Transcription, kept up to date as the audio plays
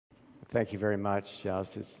Thank you very much,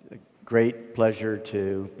 Joust. It's a great pleasure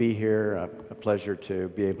to be here, a pleasure to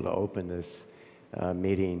be able to open this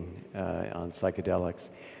meeting on psychedelics.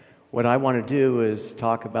 What I want to do is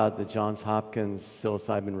talk about the Johns Hopkins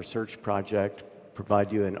Psilocybin Research Project,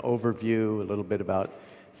 provide you an overview, a little bit about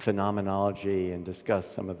phenomenology, and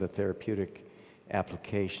discuss some of the therapeutic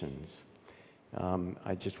applications.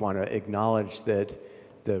 I just want to acknowledge that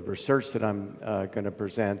the research that I'm going to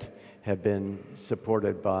present have been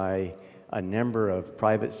supported by a number of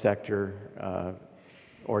private sector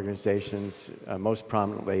organizations, most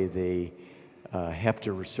prominently the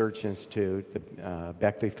Hefter Research Institute, the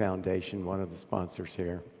Beckley Foundation, one of the sponsors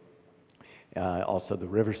here, also the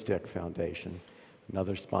Riverstick Foundation,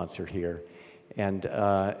 another sponsor here, and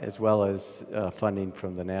as well as funding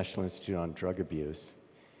from the National Institute on Drug Abuse.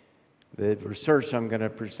 The research I'm going to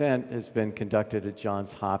present has been conducted at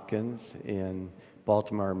Johns Hopkins in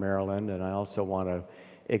Baltimore, Maryland, and I also want to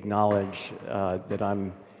acknowledge that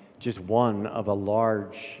I'm just one of a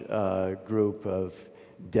large group of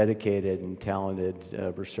dedicated and talented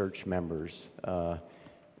research members.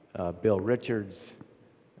 Bill Richards,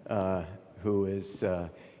 who is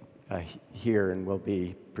here and will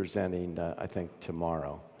be presenting, I think,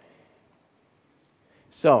 tomorrow.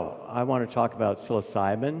 So I want to talk about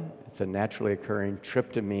psilocybin. It's a naturally occurring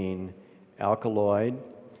tryptamine alkaloid.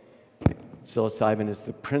 Psilocybin is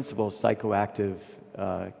the principal psychoactive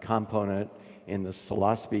component in the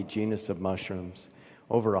Psilocybe genus of mushrooms.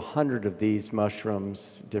 Over 100 of these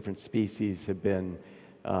mushrooms, different species, have been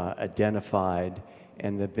identified,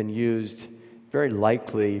 and they've been used very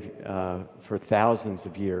likely for thousands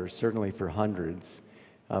of years, certainly for hundreds,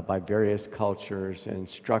 by various cultures in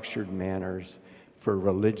structured manners for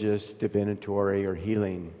religious, divinatory, or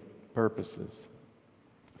healing purposes.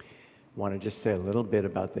 I want to just say a little bit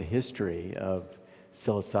about the history of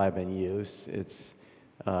psilocybin use. Its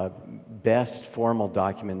best formal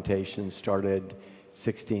documentation started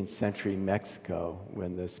 16th century Mexico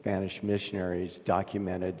when the Spanish missionaries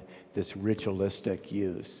documented this ritualistic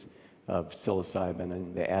use of psilocybin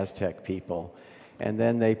in the Aztec people. And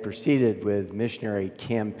then they proceeded with missionary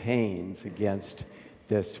campaigns against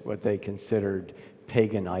this, what they considered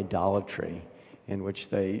pagan idolatry, in which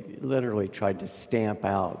they literally tried to stamp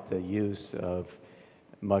out the use of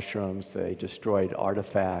mushrooms. They destroyed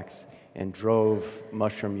artifacts and drove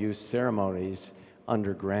mushroom use ceremonies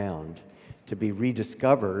underground, to be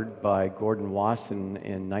rediscovered by Gordon Wasson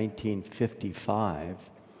in 1955,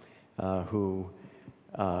 who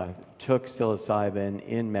took psilocybin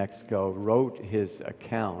in Mexico, wrote his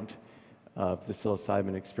account of the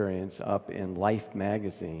psilocybin experience up in Life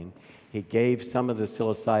magazine. He gave some of the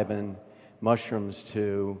psilocybin mushrooms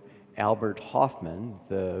to Albert Hofmann,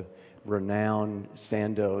 the renowned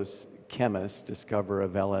Sandoz chemist, discoverer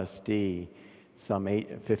of LSD some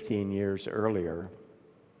 15 years earlier.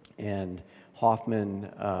 And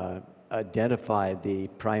Hofmann identified the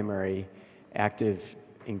primary active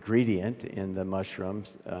ingredient in the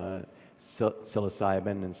mushrooms,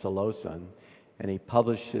 psilocybin and psilocin, and he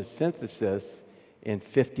published his synthesis in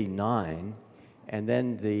 '59, and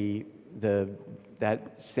then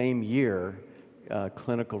that same year,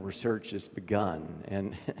 clinical research has begun.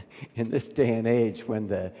 And in this day and age, when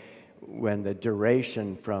the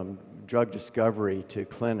duration from drug discovery to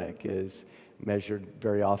clinic is measured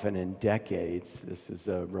very often in decades, this is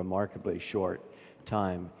a remarkably short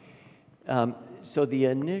time. So the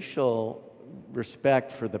initial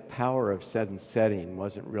respect for the power of set and setting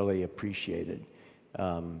wasn't really appreciated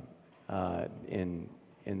in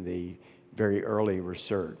the very early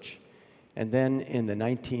research. And then in the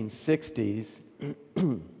 1960s,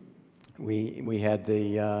 we had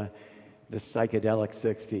the psychedelic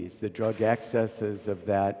 60s, the drug excesses of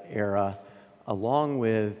that era, along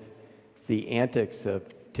with the antics of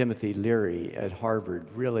Timothy Leary at Harvard,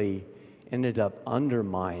 really ended up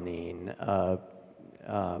undermining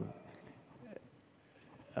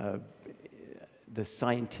the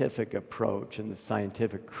scientific approach and the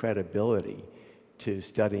scientific credibility to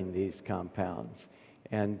studying these compounds.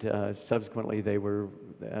 And subsequently, they were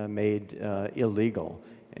made illegal,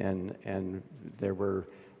 and there were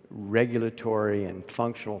regulatory and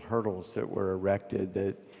functional hurdles that were erected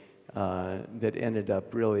that ended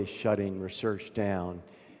up really shutting research down,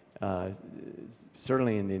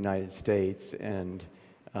 certainly in the United States and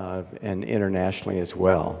internationally as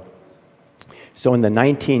well. So in the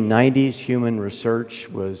 1990s, human research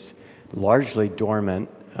was largely dormant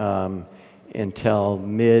until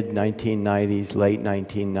mid-1990s, late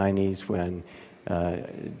 1990s, when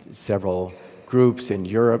several groups in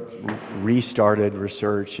Europe restarted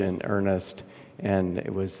research in earnest, and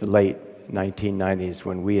it was the late 1990s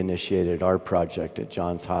when we initiated our project at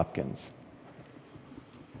Johns Hopkins.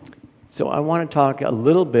 So I want to talk a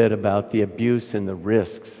little bit about the abuse and the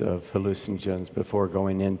risks of hallucinogens before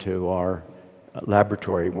going into our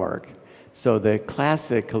laboratory work. So the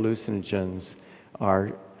classic hallucinogens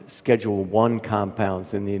are Schedule I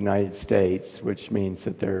compounds in the United States, which means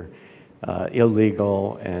that they're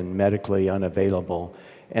illegal and medically unavailable,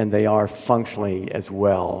 and they are functionally as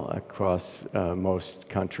well across most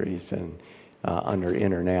countries and under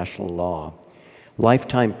international law.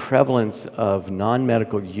 Lifetime prevalence of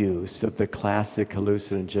non-medical use of the classic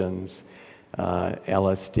hallucinogens,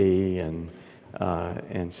 LSD and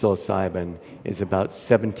psilocybin, is about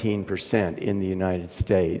 17% in the United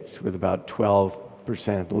States, with about 12%,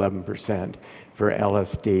 11% for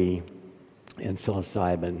LSD and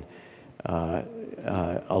psilocybin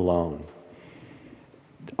alone.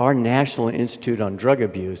 Our National Institute on Drug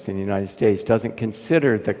Abuse in the United States doesn't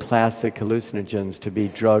consider the classic hallucinogens to be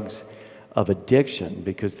drugs of addiction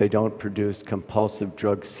because they don't produce compulsive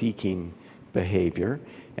drug-seeking behavior,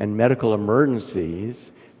 and medical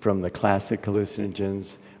emergencies from the classic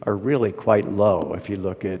hallucinogens are really quite low if you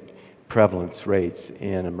look at prevalence rates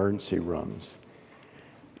in emergency rooms.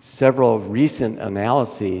 Several recent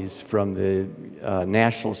analyses from the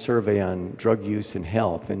National Survey on Drug Use and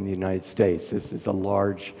Health in the United States, this is a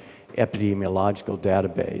large epidemiological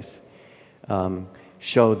database,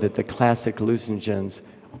 show that the classic hallucinogens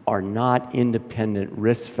are not independent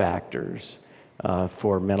risk factors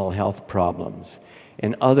for mental health problems.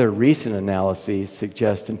 And other recent analyses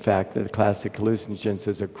suggest, in fact, that the classic hallucinogens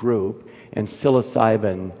as a group and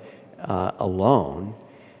psilocybin alone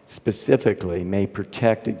specifically may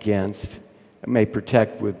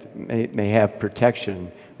have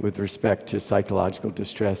protection with respect to psychological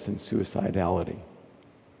distress and suicidality.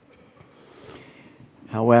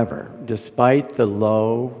 However, despite the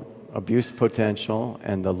low abuse potential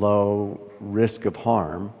and the low risk of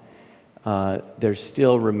harm, there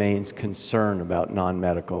still remains concern about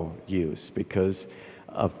non-medical use because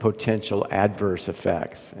of potential adverse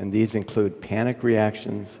effects. And these include panic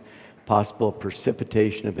reactions, possible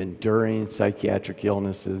precipitation of enduring psychiatric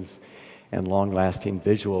illnesses, and long-lasting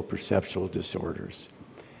visual perceptual disorders.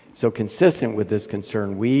 So consistent with this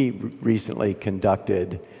concern, we recently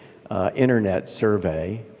conducted internet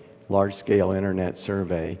survey, large-scale internet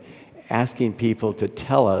survey, asking people to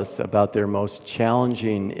tell us about their most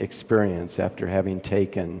challenging experience after having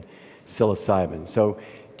taken psilocybin. So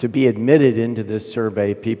to be admitted into this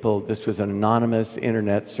survey, this was an anonymous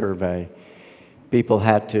internet survey. People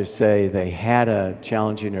had to say they had a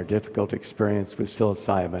challenging or difficult experience with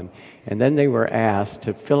psilocybin, and then they were asked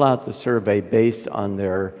to fill out the survey based on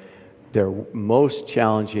their most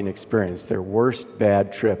challenging experience, their worst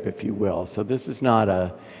bad trip, if you will. So this is not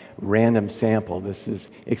a random sample. This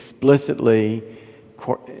is explicitly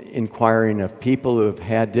inquiring of people who have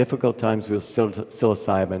had difficult times with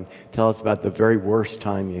psilocybin. Tell us about the very worst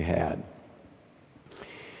time you had.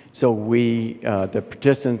 So the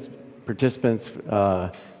participants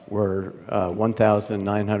were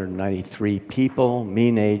 1,993 people,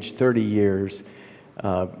 mean age 30 years,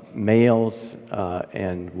 males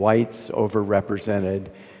and whites overrepresented.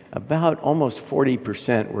 About almost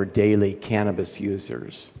 40% were daily cannabis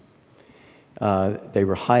users. They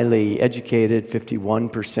were highly educated,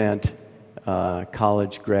 51%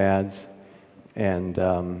 college grads,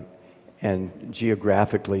 and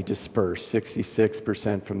geographically dispersed,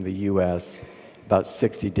 66% from the US, about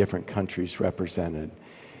 60 different countries represented.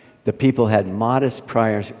 The people had modest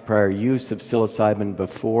prior use of psilocybin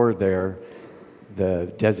before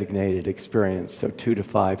the designated experience, so 2 to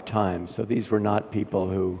 5 times. So these were not people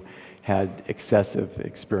who had excessive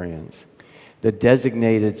experience. The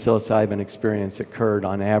designated psilocybin experience occurred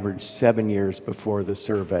on average 7 years before the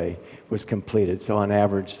survey was completed. So on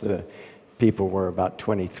average, the people were about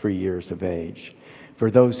 23 years of age.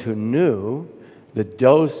 For those who knew, the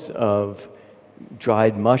dose of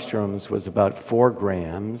dried mushrooms was about 4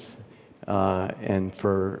 grams, and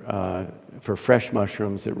for fresh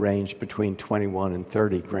mushrooms, it ranged between 21 and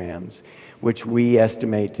 30 grams, which we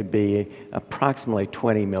estimate to be approximately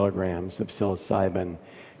 20 milligrams of psilocybin,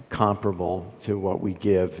 comparable to what we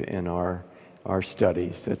give in our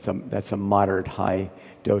studies. That's a moderate high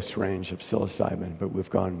dose range of psilocybin, but we've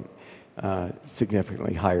gone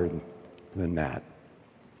significantly higher than that.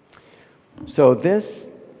 So this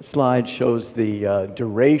slide shows the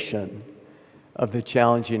duration of the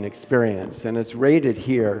challenging experience, and it's rated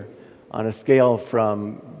here on a scale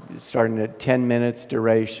from starting at 10 minutes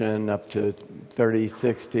duration up to 30,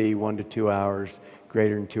 60, 1 to 2 hours,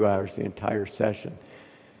 greater than 2 hours, the entire session.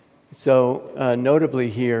 So notably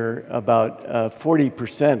here, about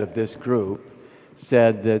 40% of this group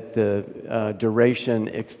said that the duration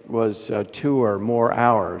was 2 or more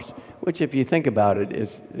hours, which if you think about it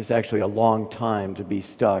is actually a long time to be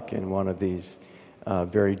stuck in one of these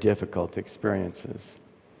very difficult experiences.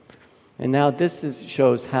 And now this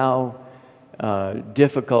shows how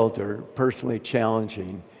difficult or personally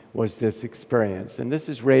challenging was this experience. And this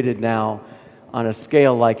is rated now on a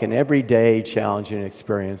scale like an everyday challenging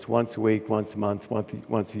experience, once a week, once a month,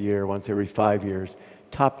 once a year, once every 5 years.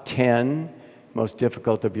 Top 10, most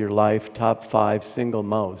difficult of your life, top 5, single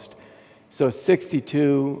most. So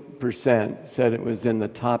 62% said it was in the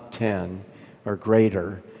top 10 or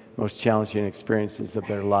greater most challenging experiences of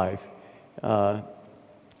their life. And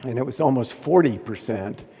it was almost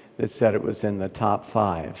 40% that said it was in the top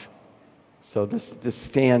 5. So this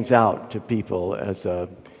stands out to people as a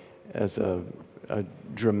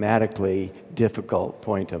dramatically difficult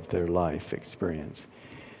point of their life experience.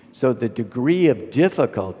 So the degree of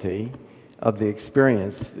difficulty of the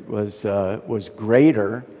experience was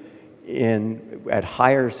greater at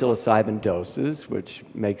higher psilocybin doses, which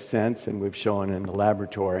makes sense, and we've shown in the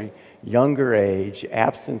laboratory. Younger age,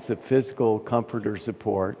 absence of physical comfort or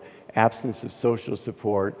support, absence of social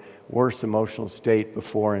support, worse emotional state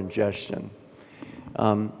before ingestion.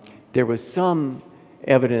 There was some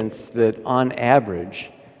evidence that on average,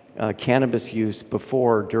 cannabis use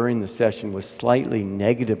before or during the session was slightly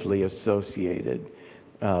negatively associated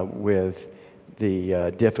with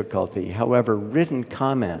the difficulty. However, written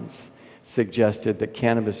comments suggested that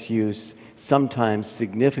cannabis use sometimes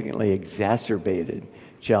significantly exacerbated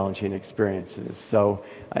challenging experiences. So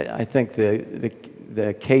I think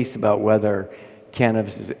the case about whether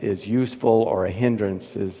cannabis is useful or a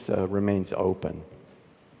hindrance remains open.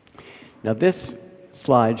 Now this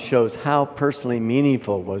slide shows how personally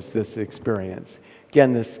meaningful was this experience.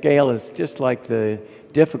 Again, the scale is just like the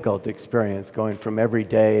difficult experience, going from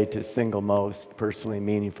everyday to single most personally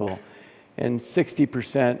meaningful. And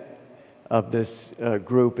 60% of this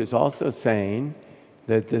group is also saying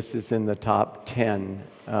that this is in the top 10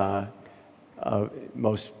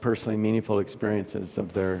 most personally meaningful experiences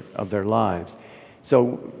of their lives.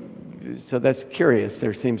 So that's curious.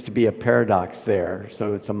 There seems to be a paradox there.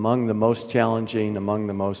 So it's among the most challenging, among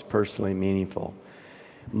the most personally meaningful.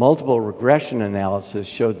 Multiple regression analysis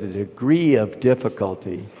showed the degree of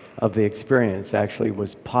difficulty of the experience actually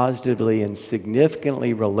was positively and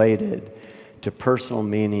significantly related to personal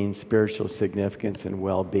meaning, spiritual significance, and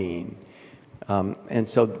well-being. And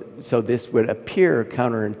so this would appear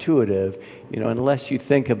counterintuitive, unless you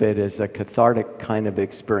think of it as a cathartic kind of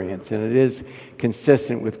experience. And it is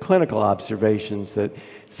consistent with clinical observations that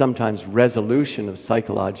sometimes resolution of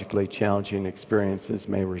psychologically challenging experiences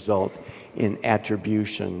may result in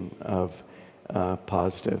attribution of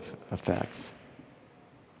positive effects.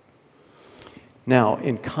 Now,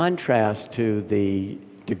 in contrast to the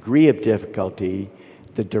degree of difficulty,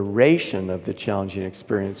 the duration of the challenging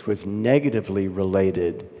experience was negatively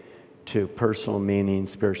related to personal meaning,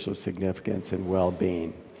 spiritual significance, and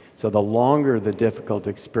well-being. So the longer the difficult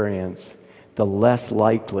experience, the less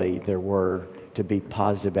likely there were to be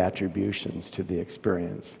positive attributions to the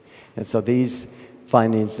experience. And so these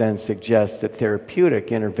findings then suggest that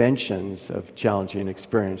therapeutic interventions of challenging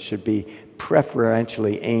experience should be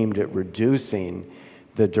preferentially aimed at reducing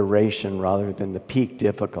the duration rather than the peak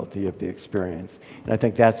difficulty of the experience. And I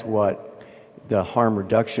think that's what the harm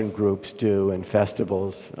reduction groups do in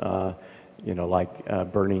festivals,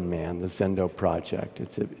 like Burning Man, the Zendo Project.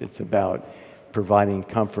 It's about providing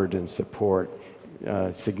comfort and support,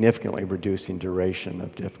 significantly reducing duration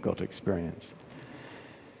of difficult experience.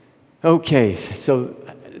 Okay, so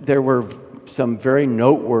there were some very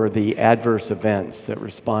noteworthy adverse events that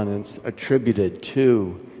respondents attributed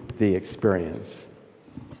to the experience.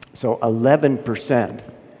 So 11%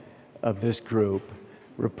 of this group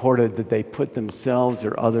reported that they put themselves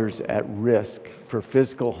or others at risk for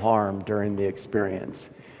physical harm during the experience.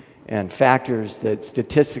 And factors that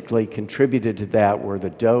statistically contributed to that were the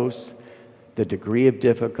dose, the degree of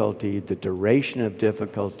difficulty, the duration of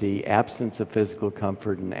difficulty, absence of physical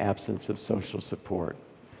comfort, and absence of social support.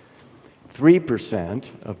 3%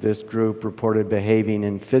 of this group reported behaving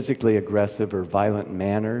in physically aggressive or violent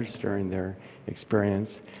manners during their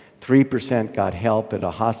experience. 3% got help at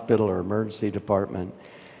a hospital or emergency department.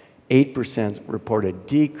 8% reported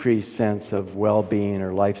decreased sense of well-being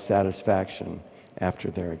or life satisfaction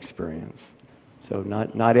after their experience. So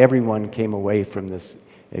not everyone came away from this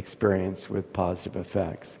experience with positive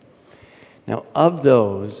effects. Now, of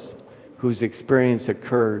those whose experience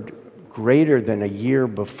occurred greater than a year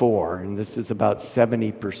before, and this is about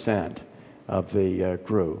 70% of the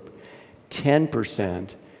group,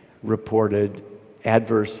 10% reported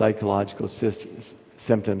adverse psychological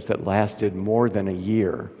symptoms that lasted more than a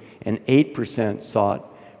year, and 8% sought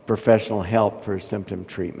professional help for symptom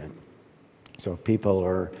treatment. So people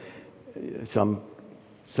are,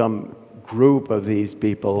 some group of these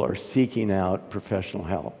people are seeking out professional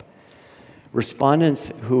help.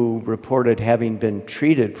 Respondents who reported having been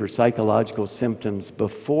treated for psychological symptoms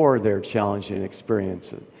before their challenging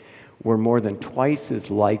experiences were more than twice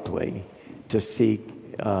as likely to seek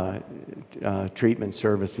treatment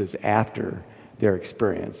services after their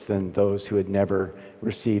experience than those who had never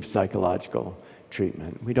received psychological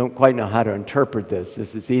treatment. We don't quite know how to interpret this.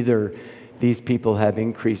 This is either these people have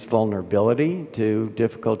increased vulnerability to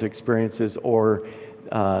difficult experiences, or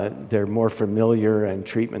they're more familiar and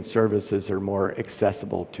treatment services are more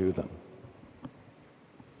accessible to them.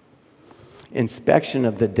 Inspection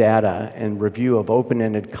of the data and review of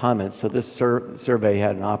open-ended comments. So this survey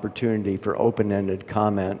had an opportunity for open-ended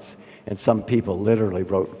comments, and some people literally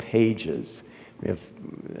wrote pages.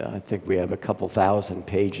 I think we have a couple thousand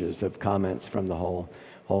pages of comments from the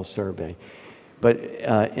whole survey. But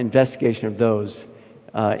investigation of those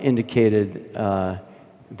indicated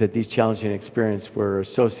that these challenging experiences were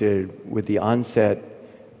associated with the onset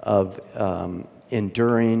of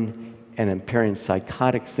enduring and impairing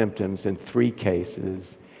psychotic symptoms in 3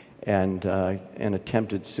 cases, and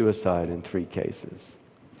attempted suicide in 3 cases.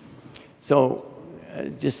 So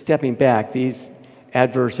just stepping back, these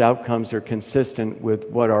adverse outcomes are consistent with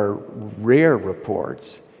what are rare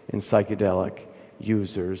reports in psychedelic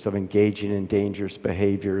users of engaging in dangerous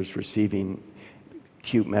behaviors, receiving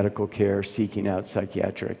acute medical care, seeking out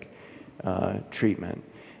psychiatric treatment.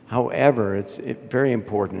 However, it's very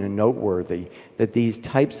important and noteworthy that these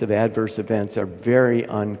types of adverse events are very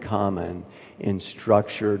uncommon in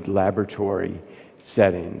structured laboratory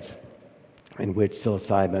settings in which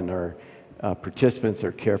psilocybin participants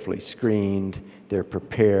are carefully screened, they're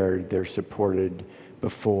prepared, they're supported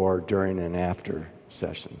before, during, and after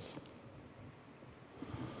sessions.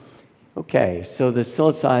 Okay, so the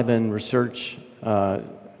psilocybin research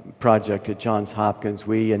project at Johns Hopkins,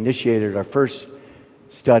 we initiated our first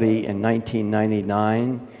study in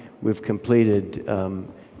 1999. We've completed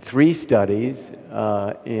 3 studies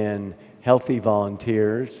in healthy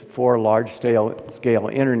volunteers, 4 large-scale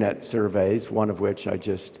internet surveys, one of which I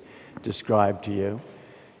just described to you.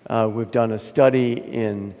 We've done a study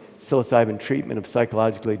in psilocybin treatment of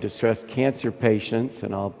psychologically distressed cancer patients,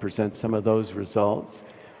 and I'll present some of those results.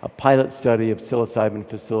 A pilot study of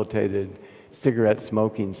psilocybin-facilitated cigarette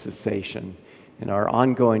smoking cessation. And our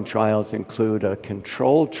ongoing trials include a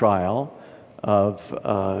controlled trial of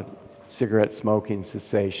cigarette smoking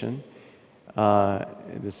cessation.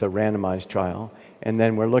 This is a randomized trial. And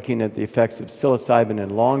then we're looking at the effects of psilocybin in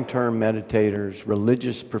long-term meditators,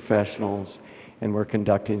 religious professionals, and we're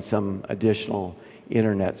conducting some additional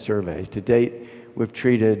internet surveys. To date, we've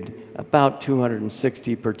treated about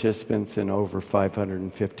 260 participants in over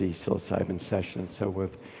 550 psilocybin sessions, so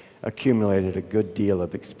we've accumulated a good deal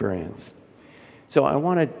of experience. So I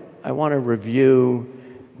want to review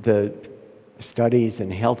the studies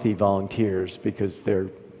in healthy volunteers because they're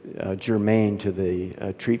germane to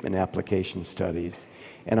the treatment application studies.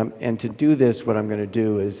 And to do this, what I'm going to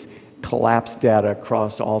do is collapse data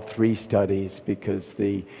across all 3 studies because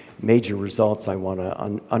the major results I want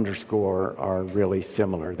to underscore are really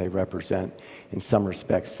similar. They represent, in some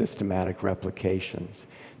respects, systematic replications.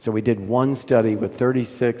 So we did 1 study with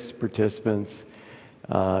 36 participants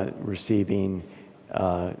receiving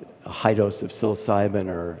a high dose of psilocybin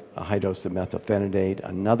or a high dose of methylphenidate,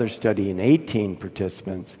 another study in 18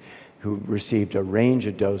 participants who received a range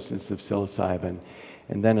of doses of psilocybin,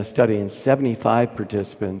 and then a study in 75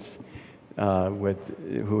 participants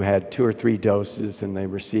who had 2 or 3 doses, and they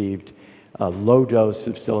received a low dose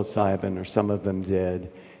of psilocybin, or some of them did,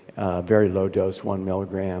 very low dose, 1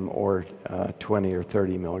 milligram, or 20 or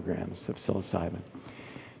 30 milligrams of psilocybin.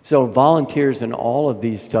 So volunteers in all of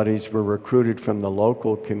these studies were recruited from the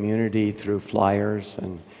local community through flyers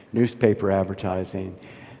and newspaper advertising.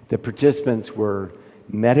 The participants were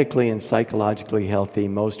medically and psychologically healthy.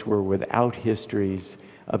 Most were without histories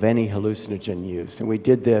of any hallucinogen use. And we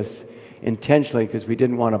did this intentionally because we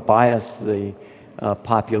didn't want to bias the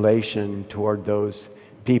population toward those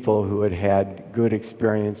people who had had good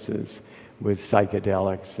experiences with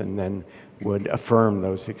psychedelics and then would affirm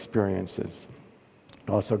those experiences. It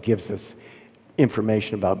also gives us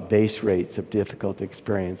information about base rates of difficult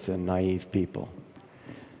experience in naive people.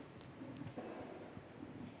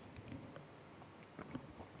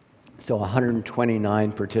 So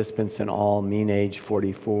 129 participants in all, mean age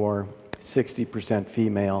 44, 60%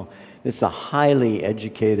 female. This is a highly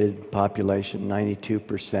educated population,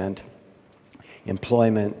 92%.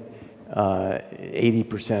 Employment,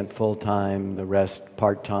 80% full-time, the rest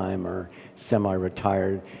part-time or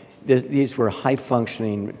semi-retired. These were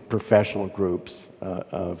high-functioning professional groups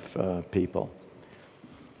of people.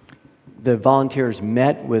 The volunteers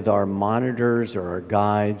met with our monitors or our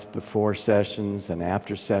guides before sessions and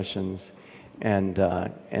after sessions, and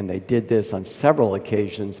they did this on several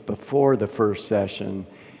occasions before the first session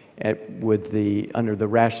under the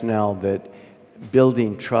rationale that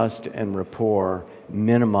building trust and rapport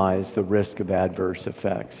minimize the risk of adverse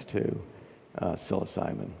effects to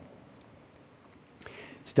psilocybin.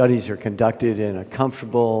 Studies are conducted in a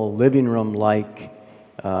comfortable living room-like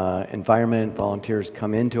environment. Volunteers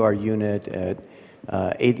come into our unit at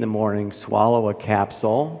 8 in the morning, swallow a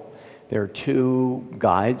capsule. There are 2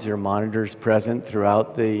 guides or monitors present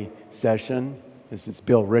throughout the session. This is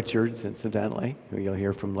Bill Richards, incidentally, who you'll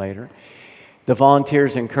hear from later. The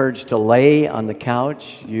volunteers are encouraged to lay on the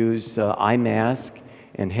couch, use eye mask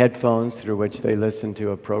and headphones through which they listen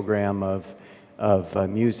to a program of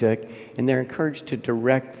music, and they're encouraged to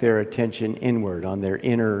direct their attention inward on their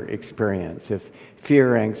inner experience. If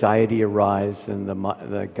fear or anxiety arise, then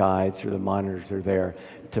the guides or the monitors are there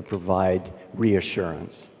to provide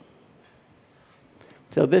reassurance.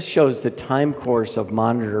 So this shows the time course of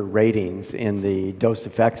monitor ratings in the dose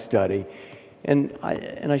effect study. And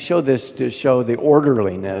I show this to show the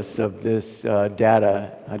orderliness of this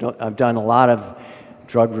data. I've done a lot of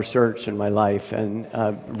drug research in my life, and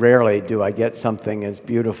rarely do I get something as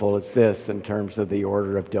beautiful as this in terms of the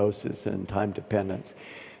order of doses and time dependence.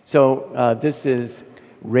 So this is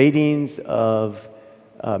ratings of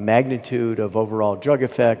magnitude of overall drug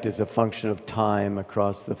effect as a function of time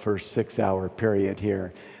across the first 6-hour period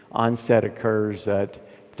here. Onset occurs at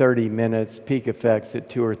 30 minutes, peak effects at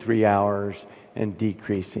 2 or 3 hours, and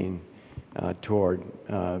decreasing toward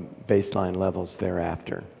baseline levels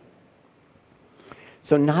thereafter.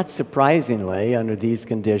 So not surprisingly, under these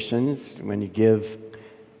conditions, when you give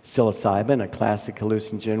psilocybin, a classic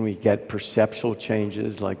hallucinogen, we get perceptual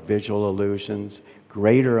changes like visual illusions,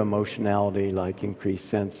 greater emotionality like increased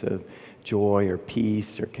sense of joy or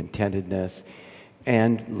peace or contentedness,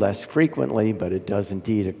 and less frequently, but it does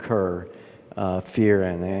indeed occur, fear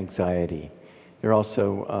and anxiety. There are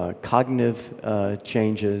also cognitive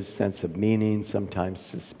changes, sense of meaning, sometimes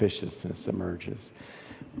suspiciousness emerges.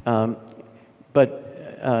 But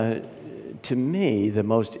to me, the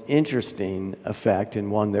most interesting effect,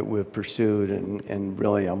 and one that we've pursued and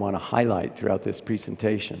really I want to highlight throughout this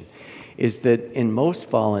presentation, is that in most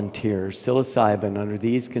volunteers, psilocybin under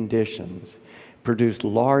these conditions produced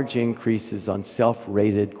large increases on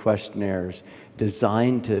self-rated questionnaires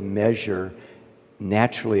designed to measure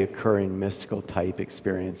naturally occurring mystical type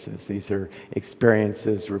experiences. These are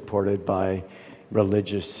experiences reported by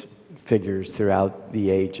religious figures throughout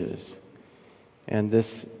the ages. And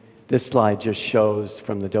this slide just shows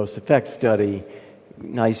from the dose effect study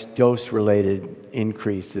nice dose-related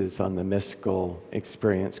increases on the mystical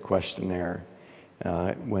experience questionnaire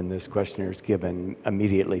when this questionnaire is given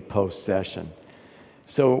immediately post-session.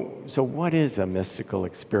 So what is a mystical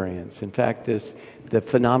experience? In fact, the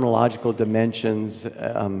phenomenological dimensions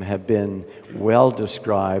have been well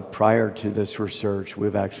described prior to this research.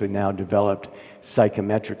 We've actually now developed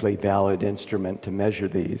psychometrically valid instrument to measure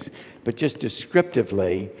these. But just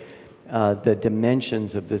descriptively, the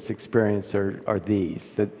dimensions of this experience are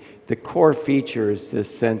these. The core feature is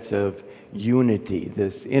this sense of unity,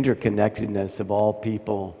 this interconnectedness of all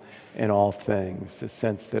people and all things, the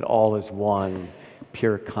sense that all is one,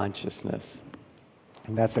 pure consciousness.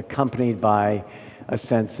 And that's accompanied by a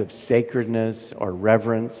sense of sacredness or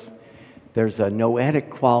reverence. There's a noetic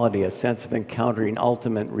quality, a sense of encountering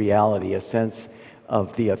ultimate reality, a sense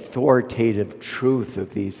of the authoritative truth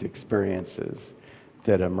of these experiences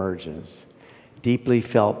that emerges. Deeply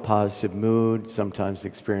felt positive mood, sometimes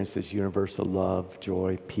experienced as universal love,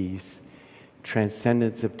 joy, peace,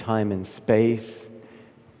 transcendence of time and space,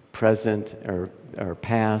 present or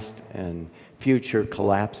past and future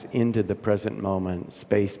collapse into the present moment.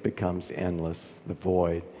 Space becomes endless, the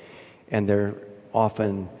void. And they're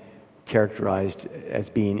often characterized as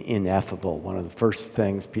being ineffable. One of the first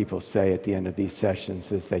things people say at the end of these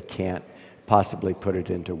sessions is they can't possibly put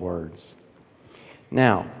it into words.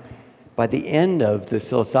 Now, by the end of the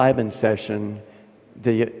psilocybin session,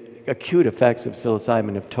 the acute effects of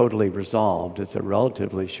psilocybin have totally resolved. It's a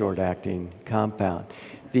relatively short-acting compound.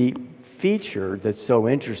 The feature that's so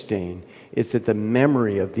interesting is that the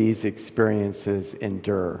memory of these experiences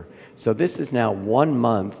endure. So this is now 1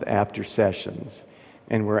 month after sessions,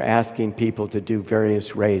 and we're asking people to do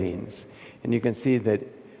various ratings. And you can see that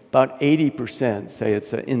about 80% say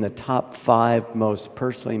it's in the top 5 most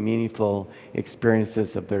personally meaningful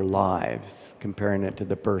experiences of their lives, comparing it to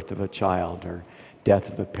the birth of a child or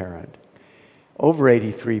death of a parent. Over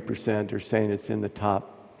 83% are saying it's in the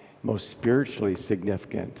top most spiritually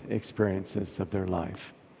significant experiences of their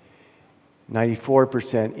life.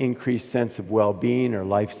 94% increased sense of well-being or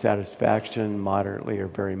life satisfaction, moderately or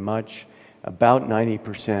very much. About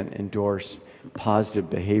 90% endorse positive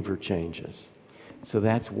behavior changes. So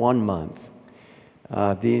that's 1 month.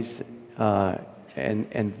 And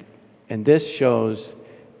this shows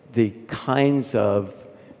the kinds of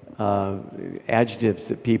adjectives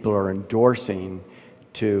that people are endorsing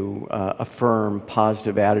to affirm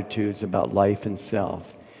positive attitudes about life and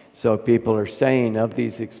self. So people are saying of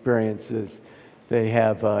these experiences, they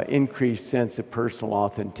have increased sense of personal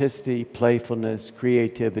authenticity, playfulness,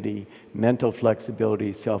 creativity, mental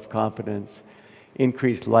flexibility, self-confidence,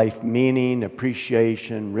 increased life meaning,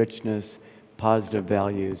 appreciation, richness, positive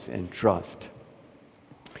values, and trust.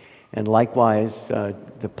 And likewise,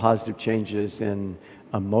 the positive changes in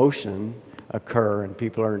emotion occur, and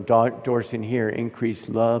people are endorsing here increased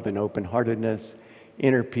love and open-heartedness,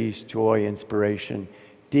 inner peace, joy, inspiration,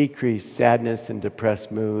 decreased sadness and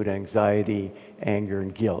depressed mood, anxiety, anger,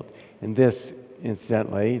 and guilt. And this,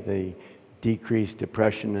 incidentally, the decreased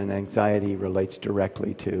depression and anxiety relates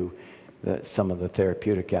directly to some of the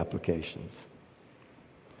therapeutic applications.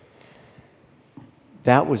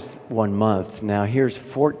 That was 1 month. Now here's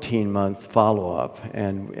 14-month follow-up,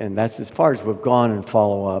 and that's as far as we've gone in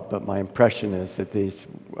follow-up, but my impression is that these,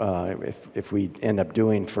 if we end up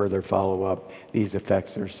doing further follow-up, these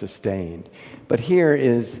effects are sustained. But here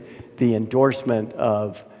is the endorsement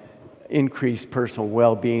of increased personal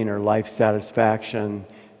well-being or life satisfaction.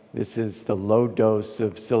 This is the low dose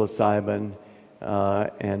of psilocybin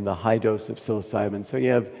and the high dose of psilocybin. So you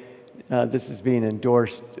have this is being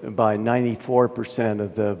endorsed by 94%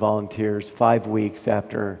 of the volunteers 5 weeks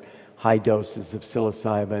after high doses of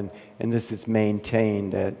psilocybin, and this is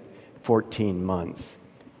maintained at 14 months.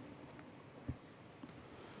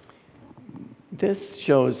 This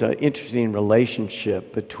shows an interesting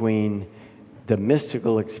relationship between the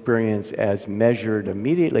mystical experience as measured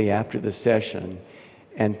immediately after the session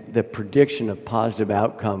and the prediction of positive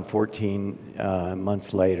outcome 14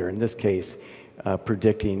 months later, in this case,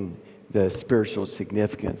 predicting the spiritual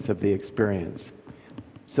significance of the experience.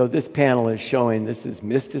 So this panel is showing this is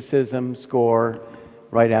mysticism score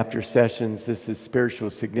right after sessions. This is spiritual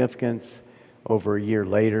significance over a year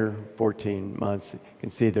later, 14 months. You can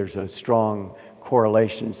see there's a strong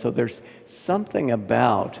correlation. So there's something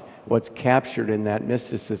about what's captured in that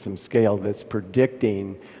mysticism scale that's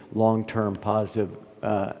predicting long-term positive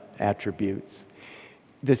attributes.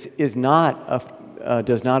 This is not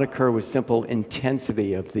does not occur with simple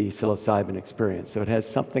intensity of the psilocybin experience. So it has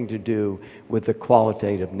something to do with the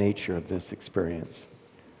qualitative nature of this experience.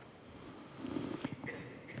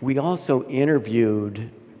 We also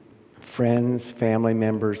interviewed friends, family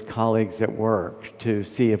members, colleagues at work to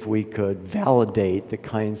see if we could validate the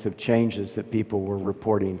kinds of changes that people were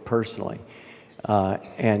reporting personally.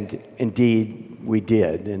 And indeed, we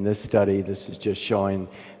did. In this study, this is just showing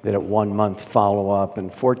that at 1 month follow-up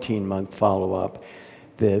and 14-month follow-up,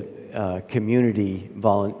 the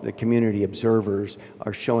community observers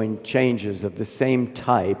are showing changes of the same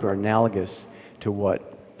type or analogous to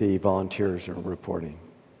what the volunteers are reporting.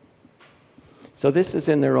 So this is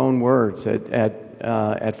in their own words.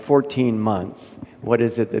 At 14 months, what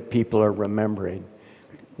is it that people are remembering?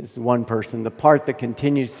 This is one person. The part that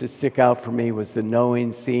continues to stick out for me was the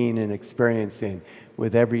knowing, seeing, and experiencing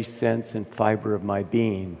with every sense and fiber of my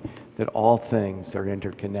being that all things are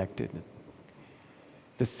interconnected.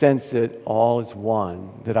 The sense that all is one,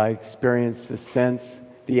 that I experience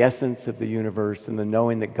the essence of the universe, and the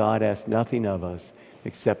knowing that God asks nothing of us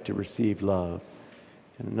except to receive love.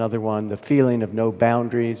 And another one, the feeling of no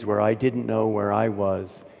boundaries, where I didn't know where I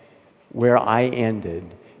was, where I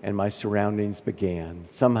ended, and my surroundings began.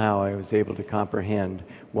 Somehow I was able to comprehend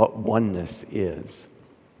what oneness is.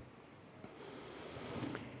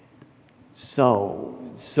 So,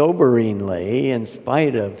 soberingly, in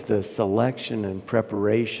spite of the selection and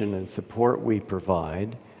preparation and support we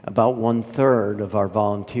provide, about 1/3 of our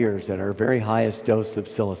volunteers at our very highest dose of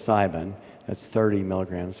psilocybin, that's 30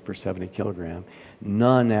 milligrams per 70 kilogram,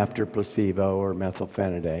 none after placebo or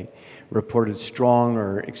methylphenidate, reported strong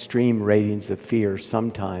or extreme ratings of fear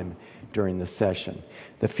sometime during the session.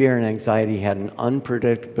 The fear and anxiety had an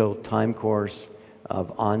unpredictable time course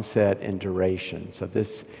of onset and duration. So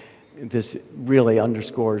this really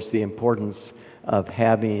underscores the importance of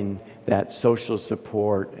having that social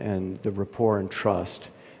support and the rapport and trust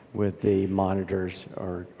with the monitors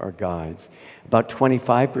or guides. About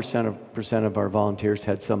 25% of our volunteers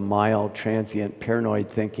had some mild, transient,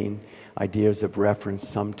 paranoid thinking, ideas of reference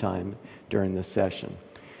sometime during the session.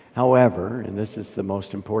 However, and this is the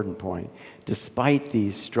most important point, despite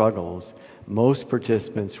these struggles, most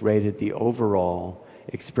participants rated the overall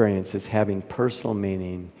experience as having personal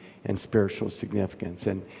meaning and spiritual significance.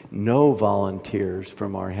 And no volunteers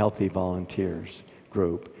from our Healthy Volunteers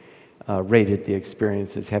group rated the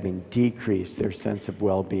experience as having decreased their sense of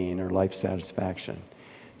well-being or life satisfaction.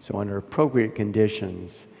 So under appropriate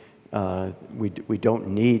conditions, we don't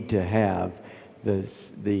need to have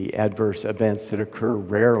the adverse events that occur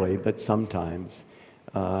rarely, but sometimes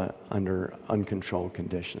under uncontrolled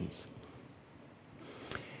conditions.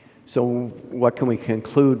 So what can we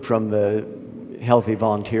conclude from the Healthy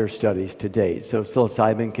Volunteer studies to date? So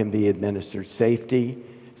psilocybin can be administered safely.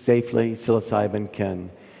 Psilocybin can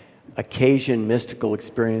occasion mystical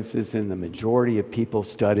experiences in the majority of people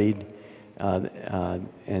studied.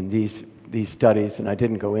 And these studies, and I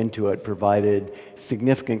didn't go into it, provided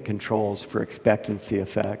significant controls for expectancy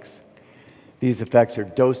effects. These effects are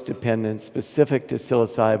dose-dependent, specific to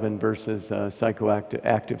psilocybin versus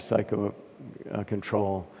active psycho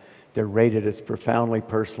control. They're rated as profoundly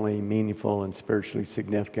personally meaningful and spiritually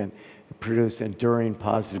significant, produce enduring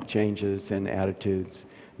positive changes in attitudes,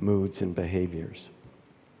 moods, and behaviors.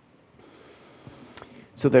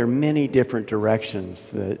 So there are many different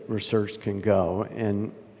directions that research can go,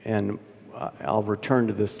 and I'll return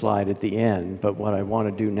to this slide at the end, but what I want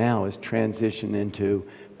to do now is transition into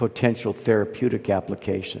potential therapeutic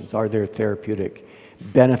applications. Are there therapeutic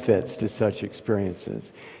benefits to such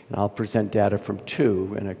experiences? And I'll present data from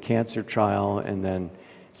two, in a cancer trial and then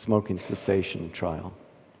smoking cessation trial.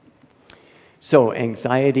 So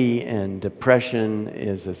anxiety and depression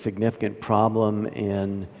is a significant problem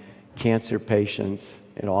in cancer patients.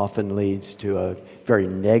 It often leads to a very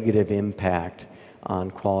negative impact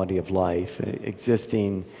on quality of life.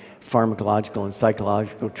 Existing pharmacological and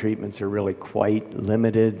psychological treatments are really quite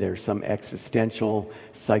limited. There's some existential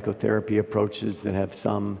psychotherapy approaches that have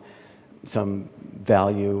some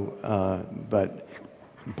value, but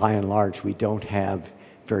by and large, we don't have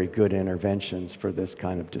very good interventions for this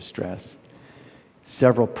kind of distress.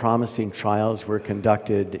 Several promising trials were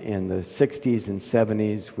conducted in the 60s and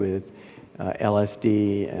 70s with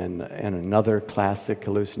LSD and another classic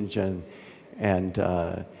hallucinogen,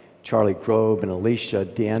 and Charlie Grobe and Alicia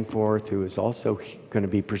Danforth, who is also going to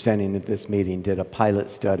be presenting at this meeting, did a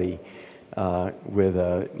pilot study with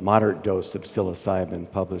a moderate dose of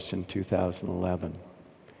psilocybin published in 2011.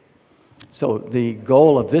 So the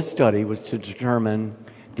goal of this study was to determine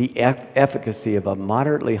the efficacy of a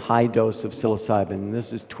moderately high dose of psilocybin.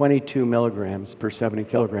 This is 22 milligrams per 70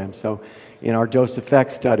 kilograms. So in our dose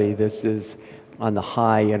effect study, this is on the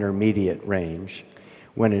high intermediate range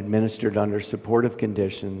when administered under supportive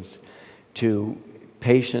conditions to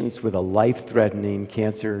patients with a life-threatening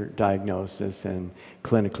cancer diagnosis and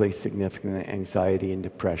clinically significant anxiety and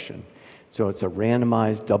depression. So it's a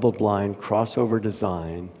randomized, double-blind, crossover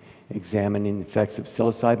design examining the effects of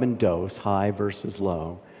psilocybin dose, high versus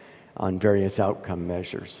low, on various outcome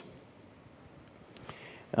measures.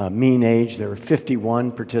 Mean age, there were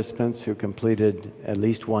 51 participants who completed at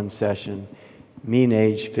least one session. Mean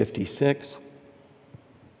age, 56.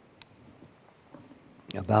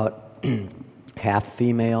 About half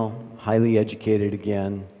female, highly educated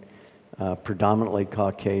again, predominantly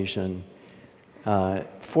Caucasian.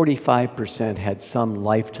 45% had some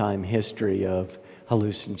lifetime history of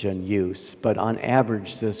hallucinogen use, but on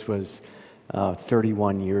average this was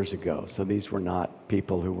 31 years ago. So these were not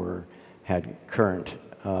people who had current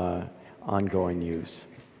ongoing use.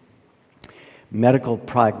 Medical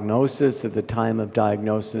prognosis at the time of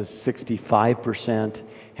diagnosis, 65%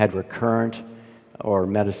 had recurrent or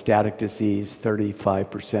metastatic disease,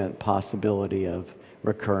 35% possibility of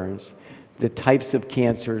recurrence. The types of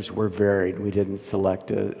cancers were varied. We didn't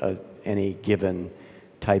select any given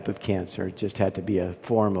type of cancer. It just had to be a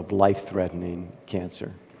form of life-threatening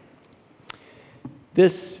cancer.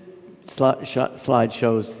 This slide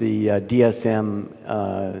shows the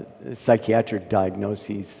DSM psychiatric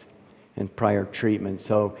diagnoses and prior treatment.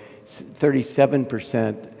 So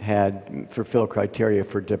 37% had fulfilled criteria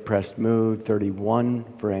for depressed mood,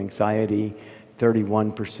 31% for anxiety,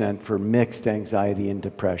 31% for mixed anxiety and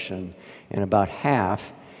depression, and about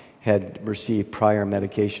half had received prior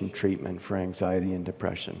medication treatment for anxiety and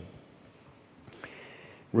depression.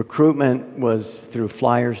 Recruitment was through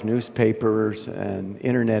flyers, newspapers, and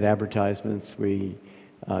internet advertisements. We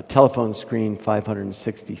Telephone screen,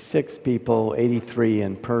 566 people, 83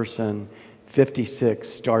 in person, 56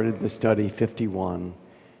 started the study, 51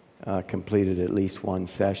 completed at least one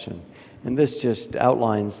session. And this just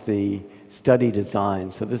outlines the study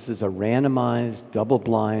design. So this is a randomized,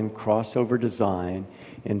 double-blind, crossover design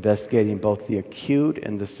investigating both the acute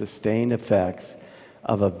and the sustained effects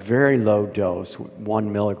of a very low dose,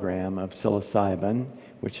 1 milligram of psilocybin,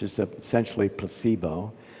 which is essentially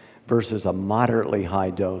placebo, versus a moderately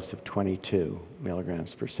high dose of 22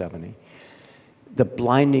 milligrams per 70. The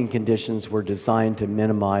blinding conditions were designed to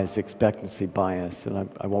minimize expectancy bias, and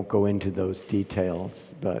I won't go into those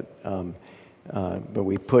details, but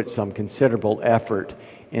we put some considerable effort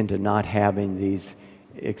into not having these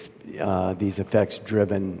effects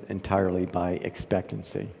driven entirely by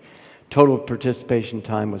expectancy. Total participation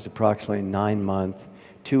time was approximately 9 months.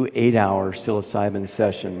 2 8-hour psilocybin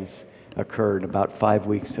sessions occurred about 5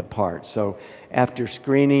 weeks apart. So after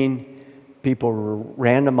screening, people were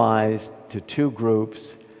randomized to 2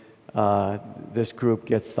 groups. This group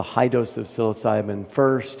gets the high dose of psilocybin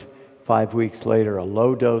first, 5 weeks later a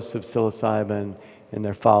low dose of psilocybin, and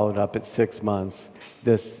they're followed up at 6 months.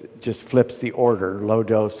 This just flips the order, low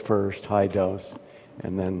dose first, high dose,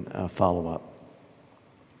 and then follow-up.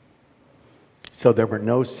 So there were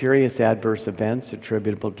no serious adverse events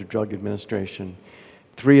attributable to drug administration.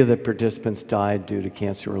 3 of the participants died due to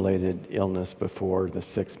cancer-related illness before the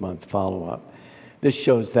 6-month follow-up. This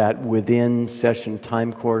shows that within session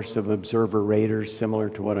time course of observer raters, similar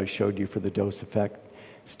to what I showed you for the dose effect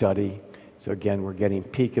study. So again, we're getting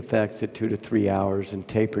peak effects at 2 to 3 hours and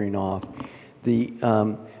tapering off. The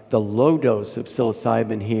low dose of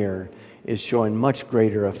psilocybin here is showing much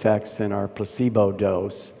greater effects than our placebo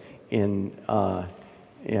dose in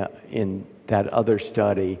that other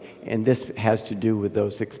study, and this has to do with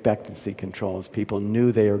those expectancy controls. People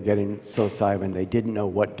knew they were getting psilocybin. They didn't know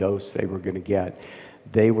what dose they were going to get.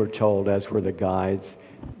 They were told, as were the guides,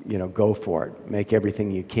 you know, go for it. Make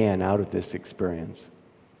everything you can out of this experience.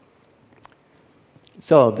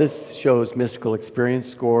 So this shows mystical experience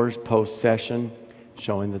scores post-session,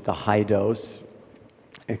 showing that the high dose,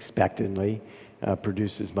 expectantly,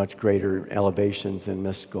 produces much greater elevations in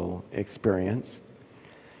mystical experience.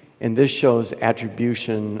 And this shows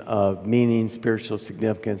attribution of meaning, spiritual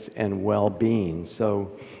significance, and well-being.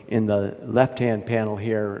 So in the left-hand panel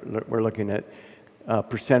here, we're looking at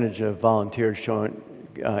percentage of volunteers showing,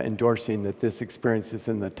 endorsing that this experience is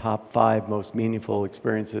in the top 5 most meaningful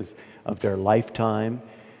experiences of their lifetime.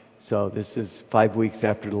 So this is 5 weeks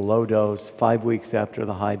after the low dose, 5 weeks after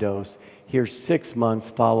the high dose. Here's 6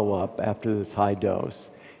 months follow-up after this high dose.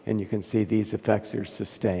 And you can see these effects are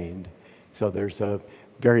sustained. So there's a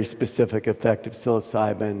very specific effect of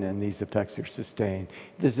psilocybin, and these effects are sustained.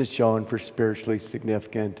 This is shown for spiritually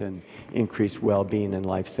significant and increased well-being and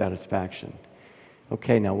life satisfaction.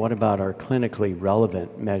 Okay, now what about our clinically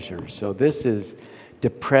relevant measures? So this is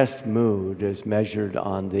depressed mood as measured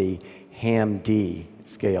on the HAM-D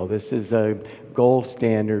scale. This is a gold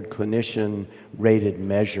standard clinician-rated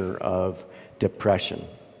measure of depression.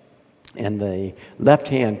 And the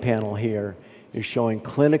left-hand panel here is showing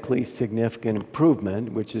clinically significant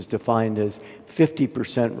improvement, which is defined as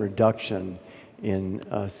 50% reduction in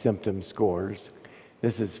symptom scores.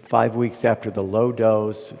 This is 5 weeks after the low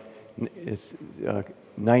dose. It's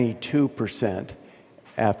 92%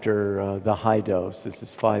 after the high dose. This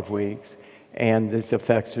is 5 weeks. And these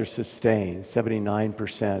effects are sustained.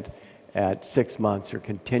 79% at 6 months are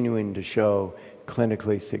continuing to show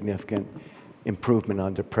clinically significant improvement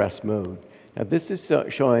on depressed mood. Now, this is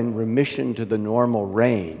showing remission to the normal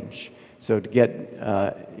range. So to get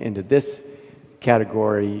into this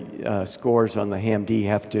category, scores on the HAM-D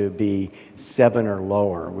have to be 7 or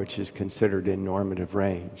lower, which is considered in normative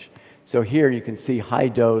range. So here you can see high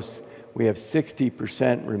dose, we have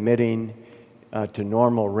 60% remitting to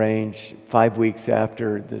normal range 5 weeks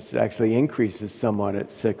after. This actually increases somewhat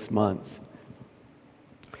at 6 months.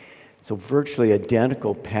 So virtually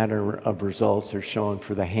identical pattern of results are shown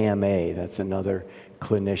for the HAM-A. That's another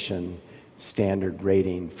clinician standard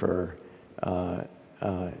rating for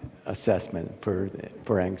assessment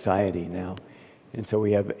for anxiety now. And so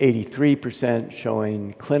we have 83%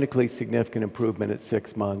 showing clinically significant improvement at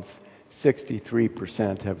 6 months.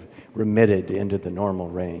 63% have remitted into the normal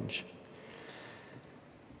range.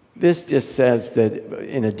 This just says that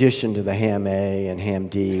in addition to the HAM-A and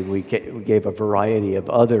HAM-D, we gave a variety of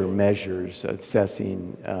other measures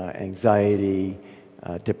assessing anxiety,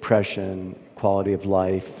 depression, quality of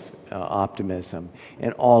life, optimism,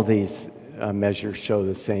 and all these measures show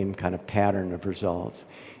the same kind of pattern of results.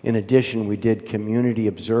 In addition, we did community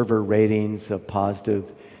observer ratings of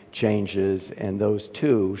positive changes, and those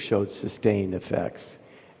two showed sustained effects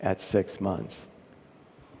at 6 months.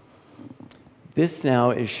 This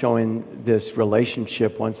now is showing this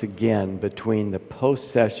relationship once again between the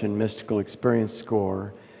post-session mystical experience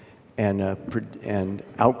score and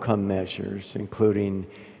outcome measures, including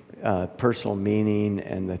personal meaning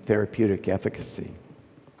and the therapeutic efficacy.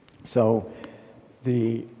 So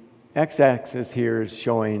the x-axis here is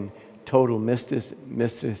showing total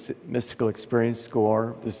mystical experience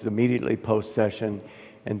score. This is immediately post-session,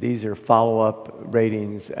 and these are follow-up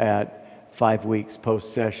ratings at 5 weeks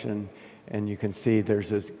post-session. And you can see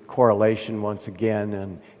there's a correlation once again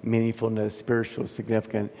on meaningfulness, spiritual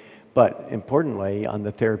significance, but importantly on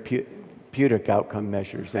the therapeutic outcome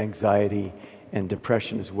measures, anxiety and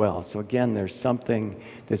depression as well. So again, there's something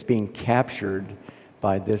that's being captured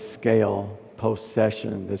by this scale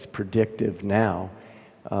post-session that's predictive now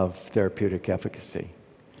of therapeutic efficacy.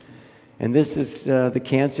 And this is the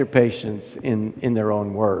cancer patients in their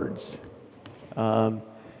own words.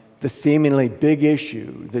 The seemingly big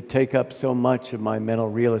issue that take up so much of my mental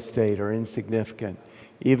real estate are insignificant.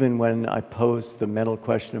 Even when I posed the mental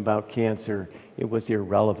question about cancer, it was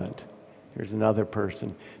irrelevant. Here's another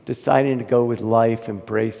person, deciding to go with life,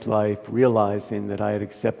 embrace life, realizing that I had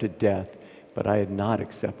accepted death, but I had not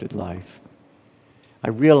accepted life. I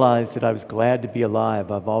realized that I was glad to be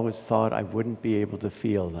alive. I've always thought I wouldn't be able to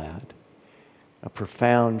feel that. A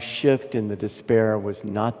profound shift in the despair was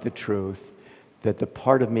not the truth, that the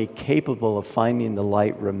part of me capable of finding the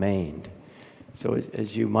light remained. So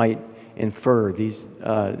as you might infer, these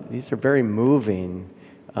are very moving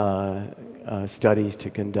studies to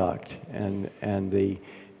conduct, and the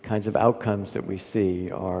kinds of outcomes that we see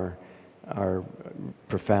are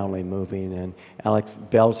profoundly moving. And Alex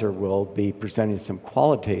Belzer will be presenting some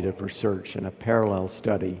qualitative research in a parallel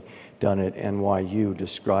study done at NYU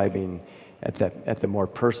describing at the more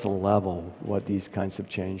personal level what these kinds of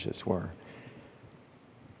changes were.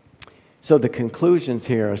 So the conclusions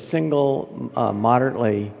here: a single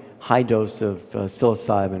moderately high dose of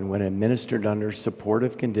psilocybin, when administered under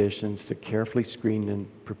supportive conditions to carefully screened and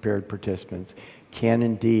prepared participants, can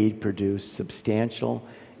indeed produce substantial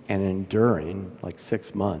and enduring, like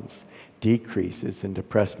 6 months, decreases in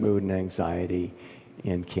depressed mood and anxiety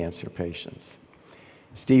in cancer patients.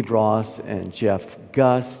 Steve Ross and Jeff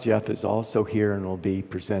Gus. Jeff is also here and will be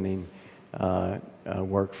presenting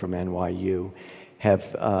work from NYU,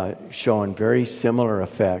 have shown very similar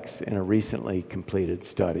effects in a recently completed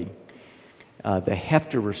study. The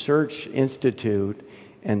Hefter Research Institute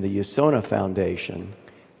and the USONA Foundation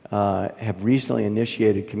have recently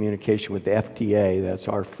initiated communication with the FDA, that's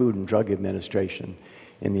our Food and Drug Administration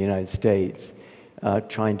in the United States,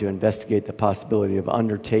 trying to investigate the possibility of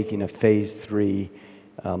undertaking a phase 3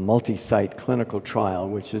 multi-site clinical trial,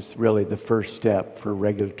 which is really the first step for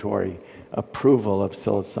regulatory approval of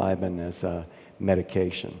psilocybin as a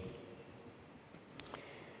medication.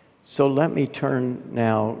 So let me turn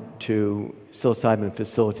now to psilocybin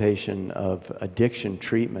facilitation of addiction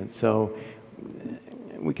treatment. So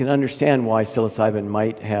we can understand why psilocybin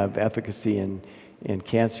might have efficacy in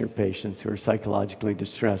cancer patients who are psychologically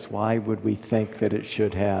distressed. Why would we think that it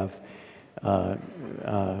should have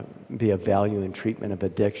be of value in treatment of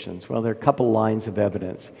addictions? Well, there are a couple lines of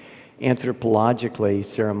evidence. Anthropologically,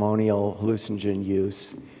 ceremonial hallucinogen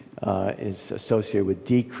use is associated with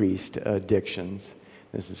decreased addictions.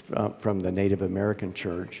 This is from the Native American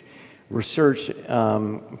Church. Research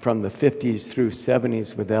from the 50s through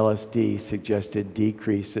 70s with LSD suggested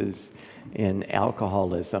decreases in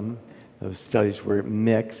alcoholism. Those studies were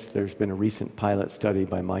mixed. There's been a recent pilot study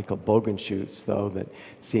by Michael Bogenschutz, though, that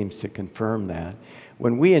seems to confirm that.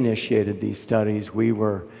 When we initiated these studies, we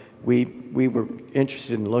were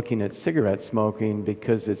interested in looking at cigarette smoking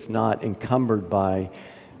because it's not encumbered by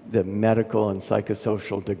the medical and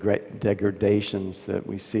psychosocial degradations that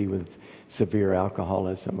we see with severe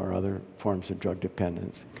alcoholism or other forms of drug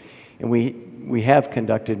dependence. And we have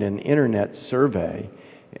conducted an internet survey,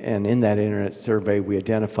 and in that internet survey we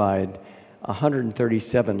identified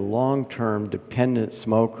 137 long-term dependent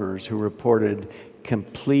smokers who reported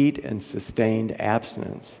complete and sustained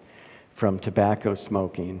abstinence from tobacco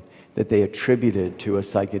smoking that they attributed to a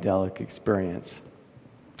psychedelic experience.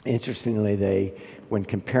 Interestingly, when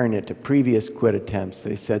comparing it to previous quit attempts,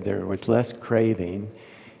 they said there was less craving.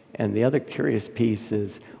 And the other curious piece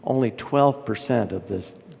is only 12% of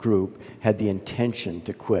this group had the intention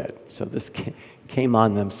to quit. So this came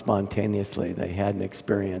on them spontaneously. They had an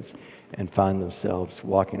experience and found themselves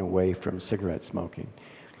walking away from cigarette smoking.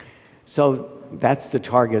 So that's the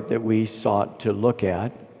target that we sought to look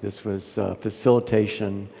at. This was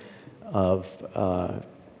facilitation of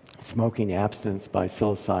smoking abstinence by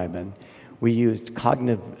psilocybin. We used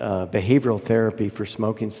cognitive behavioral therapy for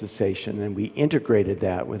smoking cessation, and we integrated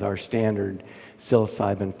that with our standard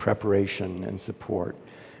psilocybin preparation and support.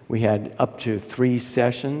 We had up to 3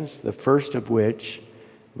 sessions, the first of which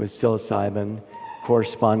with psilocybin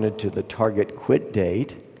corresponded to the target quit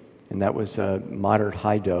date, and that was a moderate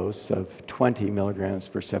high dose of 20 milligrams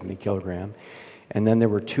per 70 kilogram. And then there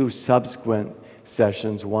were 2 subsequent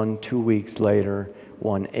sessions, one 2 weeks later,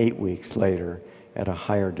 one 8 weeks later, at a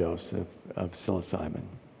higher dose of psilocybin.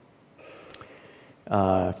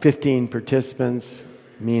 15 participants,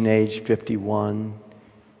 mean age 51,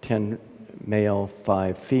 10 male,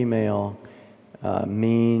 5 female,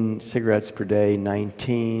 mean cigarettes per day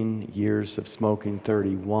 19, years of smoking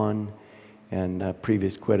 31, and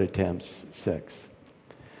previous quit attempts 6.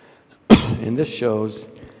 And this shows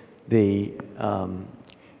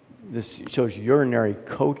this shows urinary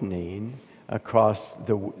cotinine across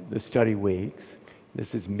the study weeks.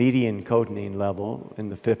 This is median cotinine level in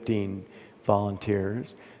the 15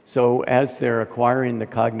 volunteers. So as they're acquiring the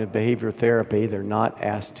cognitive behavior therapy, they're not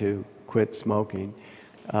asked to quit smoking.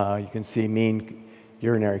 You can see mean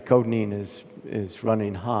urinary cotinine is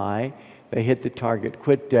running high. They hit the target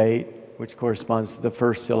quit date, which corresponds to the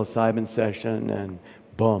first psilocybin session, and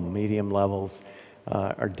boom, medium levels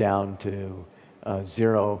are down to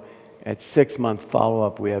 0. At 6-month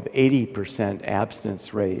follow-up, we have 80%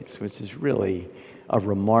 abstinence rates, which is really a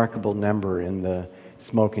remarkable number in the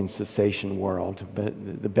smoking cessation world.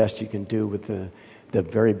 But the best you can do with the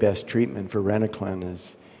very best treatment for Renaclin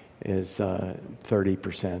is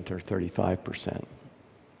 30% or 35%.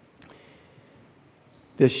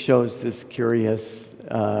 This shows this curious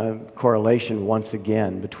correlation once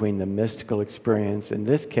again between the mystical experience, in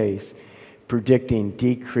this case, predicting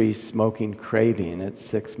decreased smoking craving at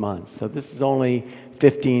 6 months. So this is only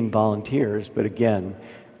 15 volunteers, but again,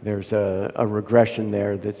 there's a regression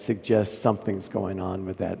there that suggests something's going on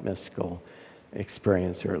with that mystical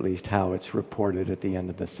experience, or at least how it's reported at the end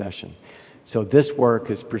of the session. So this work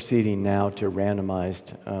is proceeding now to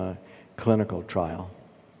randomized clinical trial.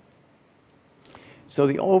 So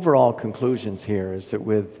the overall conclusions here is that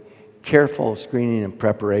with careful screening and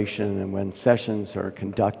preparation, and when sessions are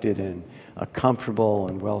conducted in a comfortable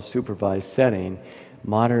and well-supervised setting,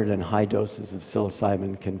 moderate and high doses of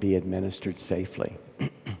psilocybin can be administered safely.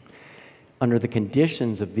 Under the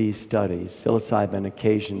conditions of these studies, psilocybin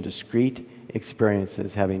occasioned discrete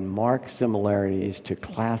experiences having marked similarities to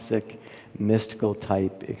classic mystical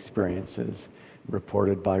type experiences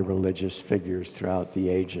reported by religious figures throughout the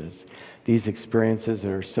ages. These experiences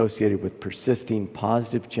are associated with persisting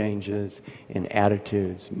positive changes in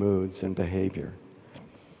attitudes, moods, and behavior.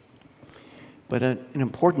 But an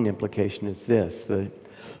important implication is this: the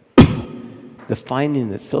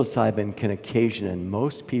finding that psilocybin can occasion in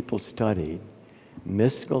most people studied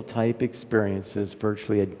mystical type experiences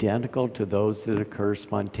virtually identical to those that occur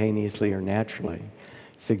spontaneously or naturally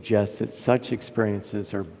suggests that such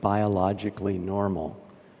experiences are biologically normal,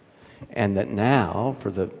 and that now,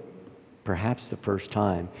 for perhaps the first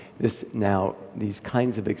time, these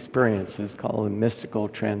kinds of experiences, call them mystical,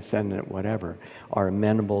 transcendent, whatever, are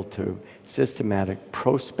amenable to systematic,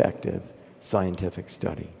 prospective scientific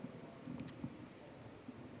study.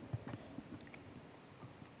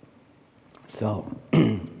 So,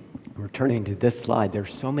 returning to this slide,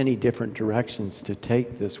 there's so many different directions to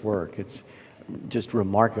take this work. It's just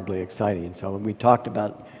remarkably exciting. So we talked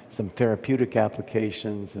about some therapeutic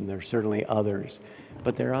applications, and there are certainly others.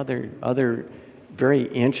 But there are other very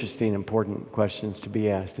interesting, important questions to be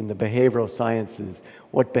asked. In the behavioral sciences,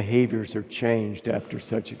 what behaviors are changed after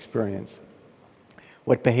such experience?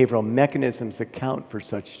 What behavioral mechanisms account for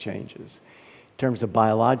such changes? In terms of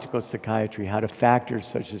biological psychiatry, how do factors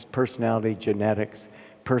such as personality, genetics,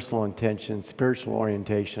 personal intention, spiritual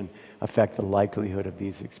orientation affect the likelihood of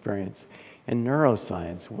these experiences? In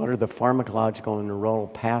neuroscience, what are the pharmacological and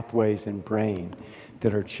neuronal pathways in brain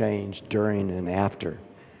that are changed during and after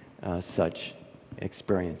such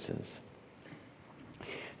experiences?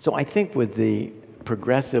 So I think with the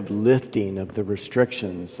progressive lifting of the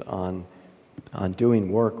restrictions on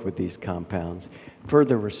doing work with these compounds,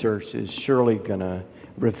 further research is surely going to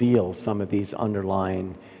reveal some of these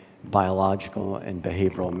underlying biological and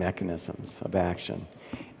behavioral mechanisms of action.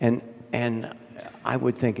 And I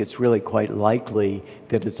would think it's really quite likely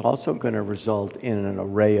that it's also going to result in an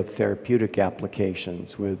array of therapeutic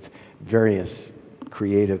applications with various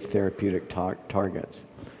creative therapeutic targets.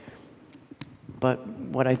 But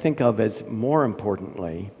what I think of as more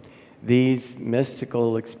importantly, these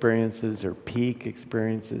mystical experiences or peak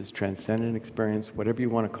experiences, transcendent experience, whatever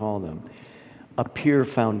you want to call them, appear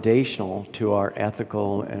foundational to our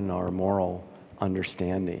ethical and our moral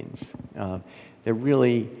understandings. They're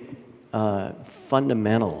really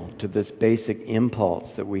fundamental to this basic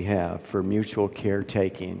impulse that we have for mutual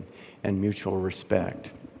caretaking and mutual respect.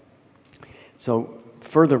 So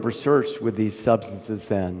further research with these substances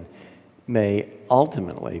then may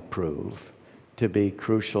ultimately prove to be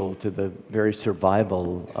crucial to the very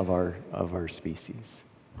survival of our species.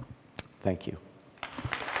 Thank you.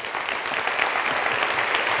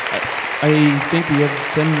 I think we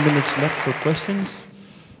have 10 minutes left for questions.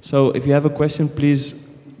 So if you have a question, please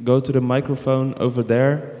go to the microphone over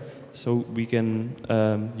there so we can,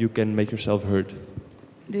 you can make yourself heard.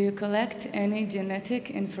 Do you collect any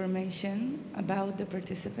genetic information about the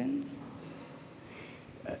participants?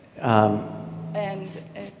 And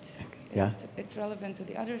it's relevant to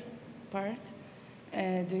the other part.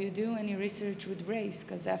 Do you do any research with race?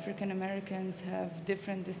 Because African Americans have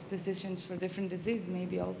different dispositions for different disease,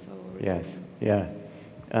 maybe also. Yes, yeah.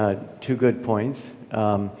 Two good points.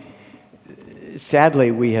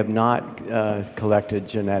 Sadly, we have not collected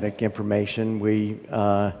genetic information. We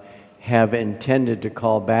have intended to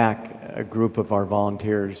call back a group of our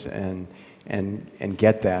volunteers and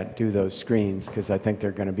get that, do those screens, because I think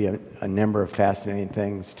there are going to be a number of fascinating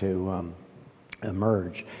things to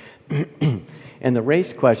emerge. And the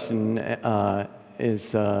race question is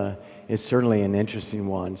certainly an interesting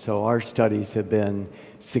one. So our studies have been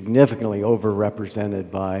significantly overrepresented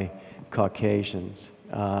by Caucasians,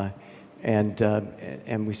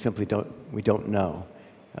 and we simply don't know.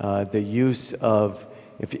 The use of,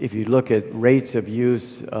 if you look at rates of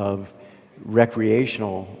use of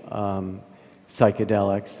recreational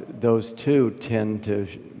psychedelics, those two tend to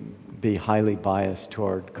be highly biased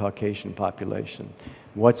toward Caucasian population.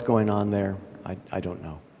 What's going on there? I don't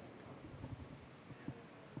know.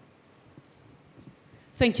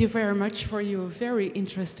 Thank you very much for your very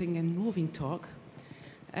interesting and moving talk.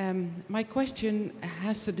 My question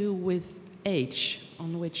has to do with age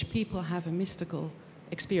on which people have a mystical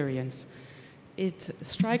experience. It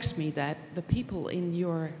strikes me that the people in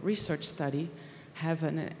your research study have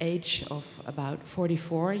an age of about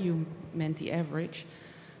 44, you meant the average,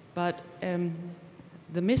 but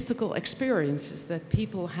the mystical experiences that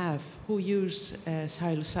people have who use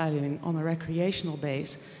psilocybin on a recreational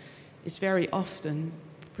base is very often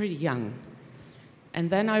pretty young. And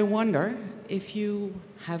then I wonder if you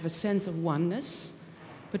have a sense of oneness,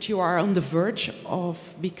 but you are on the verge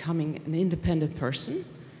of becoming an independent person.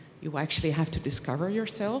 You actually have to discover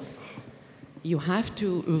yourself. You have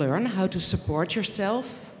to learn how to support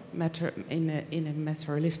yourself in a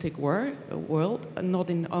materialistic world,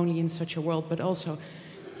 not only in such a world, but also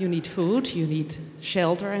you need food, you need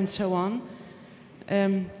shelter, and so on.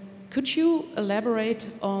 Could you elaborate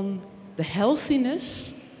on the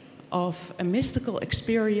healthiness of a mystical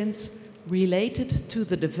experience related to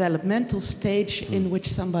the developmental stage in which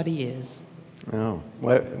somebody is? Oh,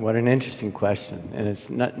 what an interesting question. And it's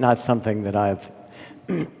not something that I've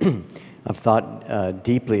thought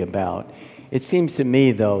deeply about. It seems to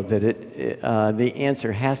me, though, that the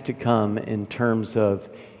answer has to come in terms of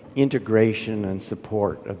integration and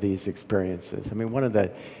support of these experiences. I mean, one of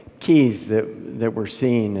the keys that we're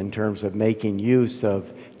seeing in terms of making use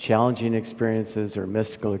of challenging experiences or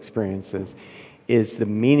mystical experiences is the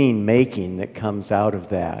meaning making that comes out of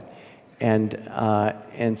that. And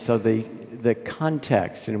so the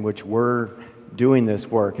context in which we're doing this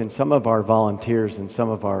work, and some of our volunteers and some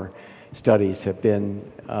of our studies have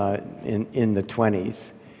been in the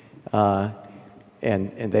 20s,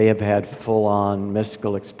 and they have had full-on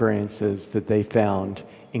mystical experiences that they found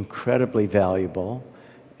incredibly valuable,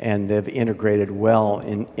 and they've integrated well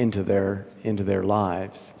into their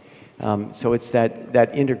lives. So it's that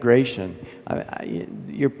integration.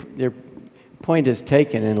 Your point is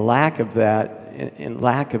taken. In lack of that, in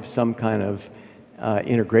lack of some kind of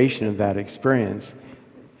integration of that experience,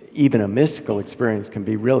 even a mystical experience can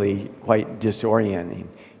be really quite disorienting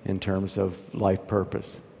in terms of life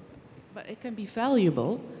purpose. But it can be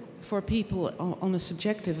valuable for people on a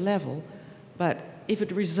subjective level, but if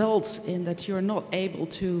it results in that you're not able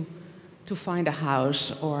to find a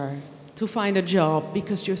house or to find a job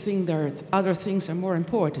because you think there are other things are more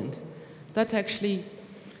important, that's actually,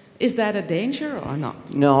 is that a danger or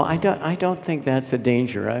not? No, I don't think that's a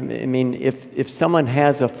danger. I mean, if someone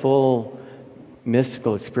has a full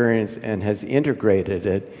mystical experience and has integrated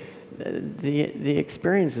it, the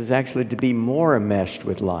experience is actually to be more enmeshed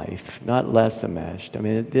with life, not less enmeshed. I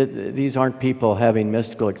mean, these aren't people having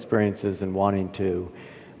mystical experiences and wanting to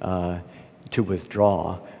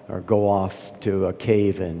withdraw or go off to a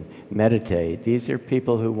cave and meditate. These are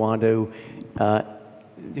people who want to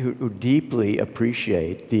who deeply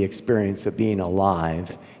appreciate the experience of being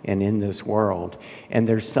alive and in this world. And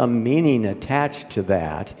there's some meaning attached to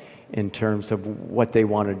that in terms of what they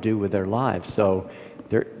want to do with their lives. So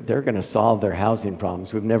they're going to solve their housing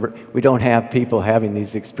problems. We don't have people having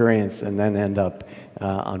these experiences and then end up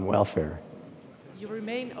on welfare. You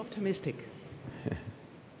remain optimistic.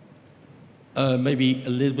 Maybe a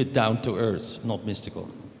little bit down to earth, not mystical.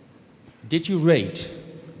 Did you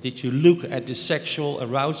look at the sexual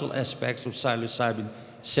arousal aspects of psilocybin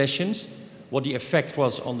sessions? What the effect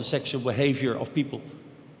was on the sexual behavior of people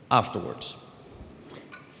afterwards?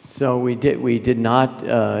 So we did not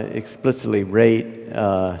explicitly rate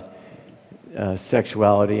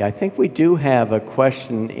sexuality. I think we do have a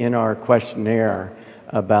question in our questionnaire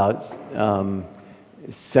about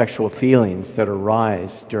sexual feelings that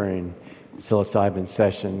arise during psilocybin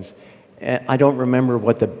sessions. I don't remember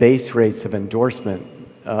what the base rates of endorsement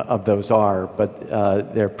of those are, but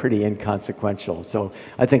they're pretty inconsequential. So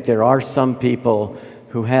I think there are some people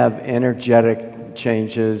who have energetic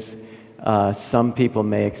changes. Some people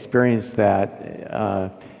may experience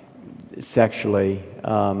that sexually,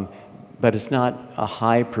 but it's not a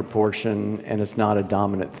high proportion and it's not a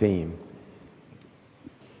dominant theme.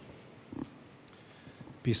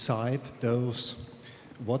 Beside those,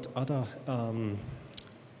 what other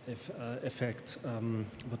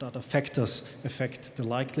what other factors affect the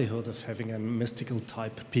likelihood of having a mystical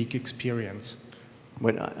type peak experience?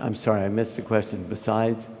 I'm sorry, I missed the question.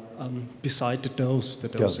 Besides? Beside the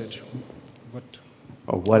dosage.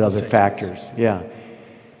 What other factors? Yeah.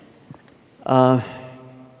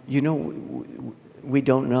 We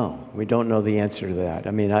don't know. We don't know the answer to that.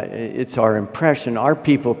 I mean, it's our impression. Our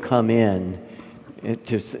people come in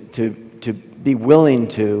to be willing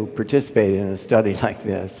to participate in a study like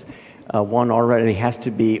this. One already has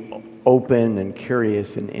to be open and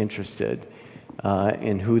curious and interested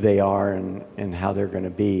in who they are and how they're going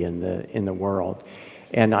to be in the world.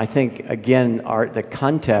 And I think, again, the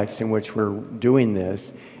context in which we're doing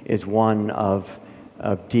this is one of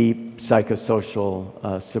deep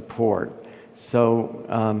psychosocial support.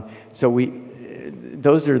 So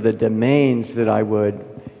those are the domains that I would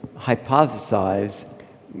hypothesize,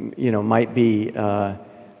 might be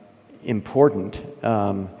important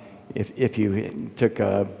if you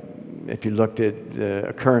looked at the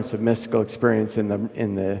occurrence of mystical experience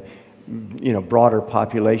in the broader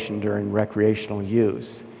population during recreational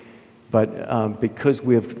use. But because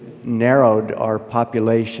we've narrowed our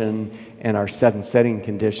population and our set and setting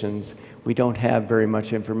conditions, we don't have very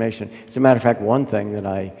much information. As a matter of fact, one thing that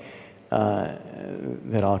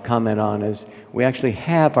I'll comment on is we actually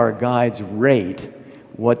have our guides rate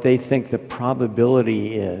what they think the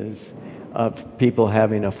probability is of people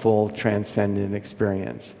having a full transcendent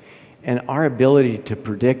experience. And our ability to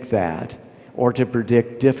predict that, or to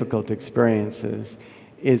predict difficult experiences,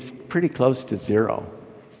 is pretty close to zero.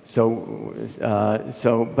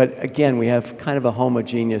 But again, we have kind of a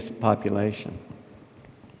homogeneous population.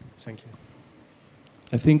 Thank you.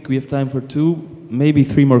 I think we have time for 2, maybe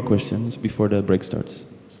 3 more questions before the break starts.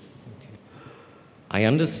 Okay. I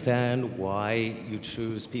understand why you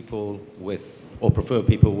choose people with, or prefer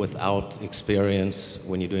people without experience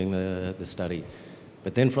when you're doing the study.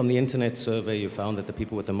 But then from the internet survey, you found that the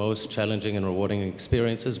people with the most challenging and rewarding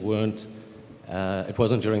experiences weren't, it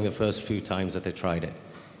wasn't during the first few times that they tried it.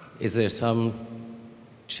 Is there some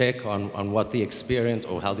check on what the experience,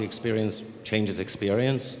 or how the experience changes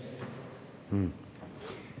experience?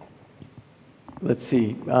 Let's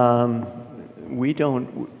see. We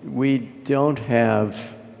don't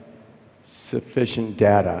have sufficient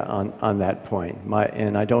data on that point.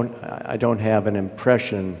 And I don't have an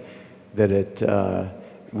impression that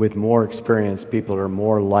with more experience, people are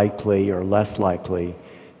more likely or less likely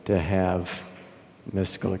to have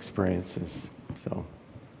mystical experiences. So.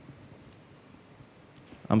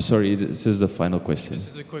 I'm sorry, this is the final question. This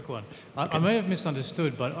is a quick one. I may have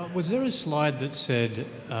misunderstood, but was there a slide that said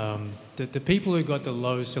that the people who got the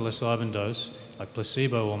low psilocybin dose, like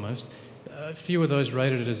placebo almost, few of those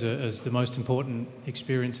rated it as the most important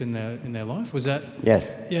experience in their life? Was that?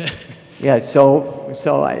 Yes. Yeah. Yeah. So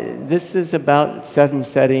this is about set and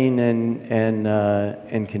setting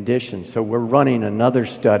and conditions. So we're running another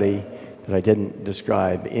study that I didn't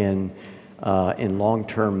describe in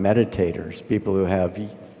long-term meditators, people who have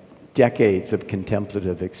decades of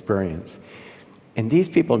contemplative experience. And these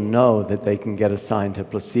people know that they can get assigned to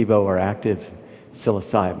placebo or active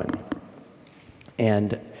psilocybin.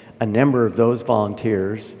 And a number of those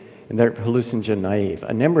volunteers, and they're hallucinogen naive,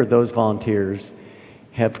 a number of those volunteers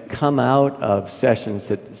have come out of sessions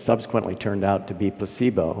that subsequently turned out to be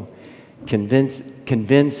placebo, convinced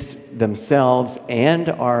themselves and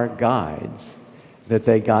our guides that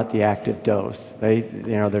they got the active dose.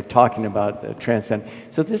 They're talking about the transcend.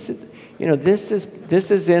 So this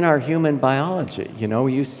is in our human biology.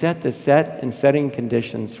 You set the setting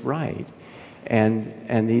conditions right,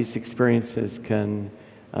 and these experiences can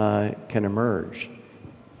emerge.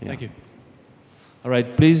 Yeah. Thank you. All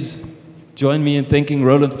right, please join me in thanking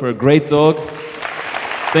Roland for a great talk.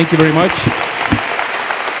 Thank you very much.